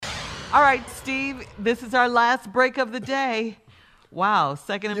All right, Steve, this is our last break of the day. Wow,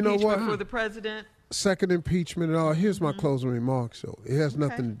 second impeachment for the president. Second impeachment and all. Here's my closing remarks, though. It has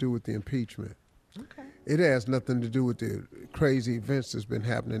nothing to do with the impeachment. Okay. It has nothing to do with the crazy events that's been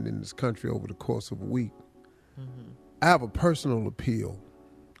happening in this country over the course of a week. I have a personal appeal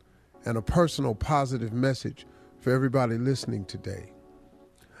and a personal positive message for everybody listening today.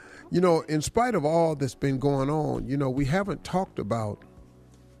 You know, in spite of all that's been going on, you know, we haven't talked about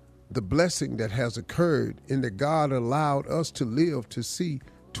the blessing that has occurred in that God allowed us to live to see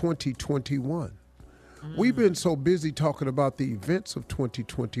 2021. We've been so busy talking about the events of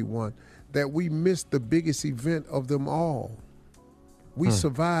 2021 that we missed the biggest event of them all. We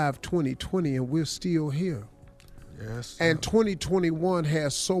survived 2020 and we're still here. Yes. And 2021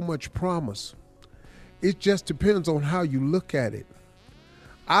 has so much promise. It just depends on how you look at it.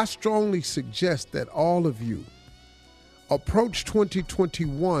 I strongly suggest that all of you approach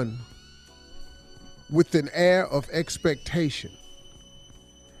 2021 with an air of expectation.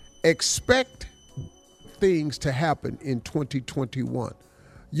 Expect things to happen in 2021.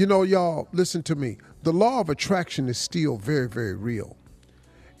 You know, y'all, listen to me. The law of attraction is still very, very real.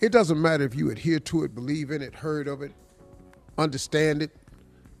 It doesn't matter if you adhere to it, believe in it, heard of it, understand it,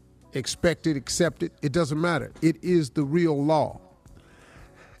 expect it, accept it. It doesn't matter. It is the real law.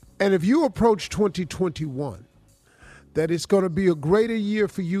 And if you approach 2021, that it's going to be a greater year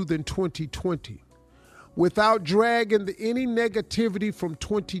for you than 2020, without dragging any negativity from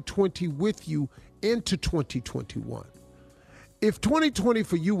 2020 with you into 2021. If 2020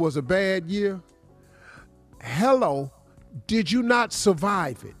 for you was a bad year, hello, did you not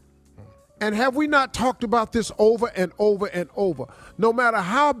survive it? And have we not talked about this over and over and over? No matter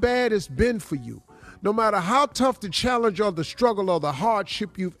how bad it's been for you, no matter how tough the challenge or the struggle or the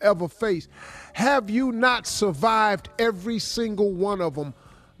hardship you've ever faced, have you not survived every single one of them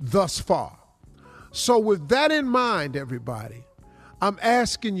thus far? So with that in mind, everybody, I'm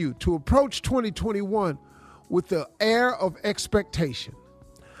asking you to approach 2021 with the air of expectation.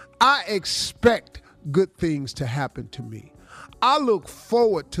 I expect good things to happen to me. I look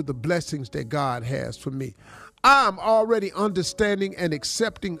forward to the blessings that God has for me. I'm already understanding and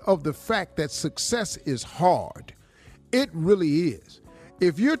accepting of the fact that success is hard. It really is.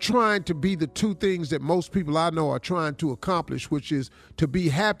 If you're trying to be the two things that most people I know are trying to accomplish, which is to be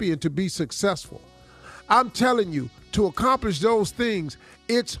happy and to be successful, I'm telling you, to accomplish those things,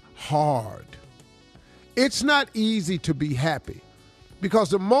 it's hard. It's not easy to be happy,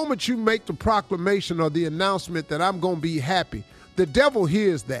 because the moment you make the proclamation or the announcement that I'm going to be happy, the devil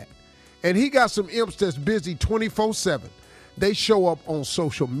hears that. And he got some imps that's busy 24/7. They show up on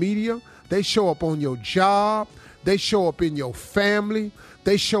social media. They show up on your job. They show up in your family.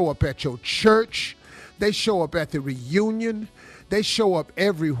 They show up at your church. They show up at the reunion. They show up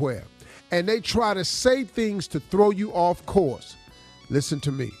everywhere. And they try to say things to throw you off course. Listen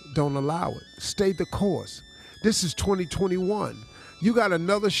to me. Don't allow it. Stay the course. This is 2021. You got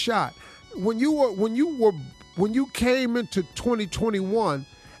another shot. When you came into 2021,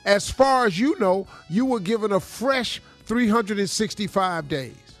 as far as you know, you were given a fresh 365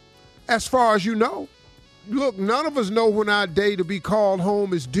 days. As far as you know. Look, none of us know when our day to be called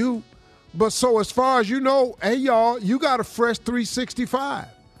home is due. But so as far as you know, hey, y'all, you got a fresh 365.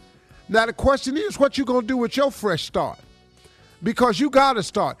 Now, the question is, what you going to do with your fresh start? Because you got to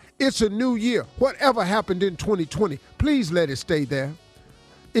start. It's a new year. Whatever happened in 2020, please let it stay there.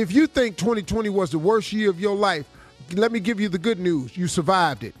 If you think 2020 was the worst year of your life, let me give you the good news. You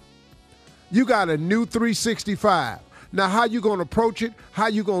survived it. You got a new 365. Now, how you going to approach it? How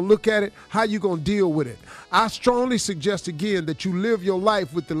you going to look at it? How you going to deal with it? I strongly suggest again that you live your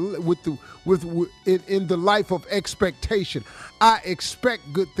life in the life of expectation. I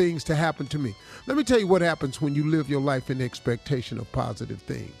expect good things to happen to me. Let me tell you what happens when you live your life in expectation of positive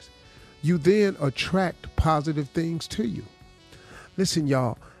things. You then attract positive things to you. Listen,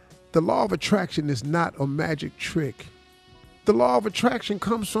 y'all, the law of attraction is not a magic trick. The law of attraction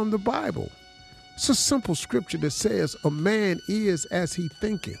comes from the Bible. It's a simple scripture that says, a man is as he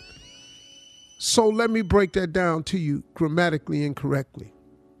thinketh. So let me break that down to you grammatically and correctly.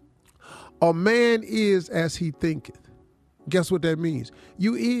 A man is as he thinketh. Guess what that means?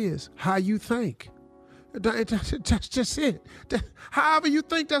 You is how you think. That's just it. However you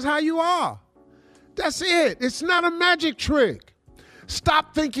think, that's how you are. That's it. It's not a magic trick.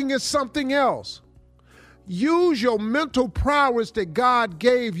 Stop thinking it's something else. Use your mental prowess that God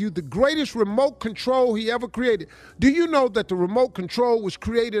gave you, the greatest remote control he ever created. Do you know that the remote control was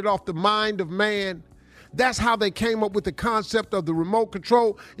created off the mind of man? That's how they came up with the concept of the remote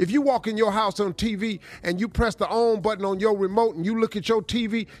control. If you walk in your house on TV and you press the on button on your remote and you look at your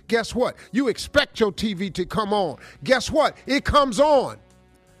TV, guess what? You expect your TV to come on. Guess what? It comes on.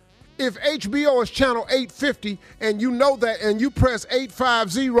 If HBO is channel 850 and you know that and you press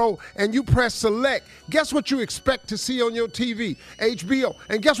 850 and you press select, guess what you expect to see on your TV? HBO.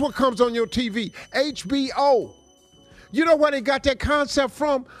 And guess what comes on your TV? HBO. You know where they got that concept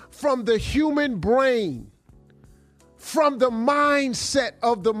from? From the human brain, from the mindset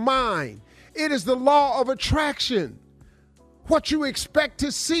of the mind. It is the law of attraction. What you expect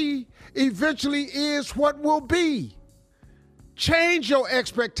to see eventually is what will be. Change your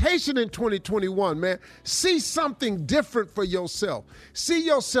expectation in 2021, man. See something different for yourself. See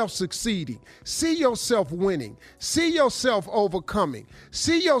yourself succeeding. See yourself winning. See yourself overcoming.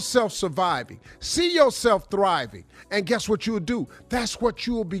 See yourself surviving. See yourself thriving. And guess what you'll do? That's what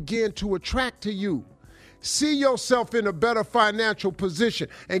you will begin to attract to you. See yourself in a better financial position.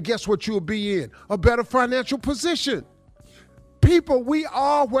 And guess what you'll be in? A better financial position. People, we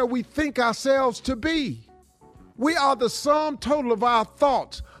are where we think ourselves to be. We are the sum total of our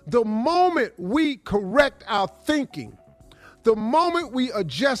thoughts. The moment we correct our thinking, the moment we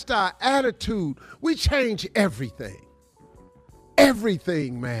adjust our attitude, we change everything.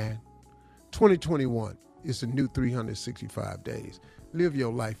 Everything, man. 2021 is a new 365 days. Live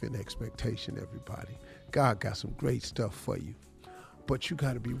your life in expectation, everybody. God got some great stuff for you, but you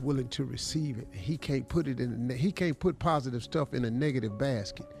got to be willing to receive it. He can't put he can't put positive stuff in a negative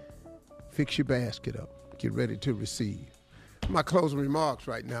basket. Fix your basket up. Get ready to receive. My closing remarks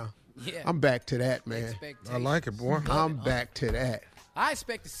right now. Yeah. I'm back to that, man. I like it, boy. I'm back to that. I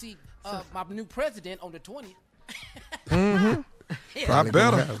expect to see my new president on the 20th. Mm-hmm. Yeah. I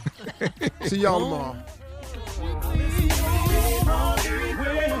better. See y'all tomorrow.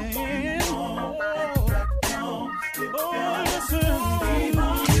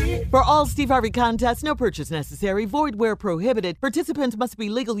 For all Steve Harvey contests, no purchase necessary, void where prohibited. Participants must be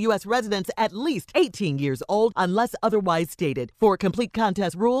legal U.S. residents at least 18 years old unless otherwise stated. For complete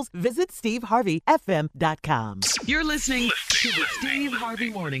contest rules, visit SteveHarveyFM.com. You're listening to the Steve Harvey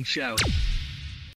Morning Show.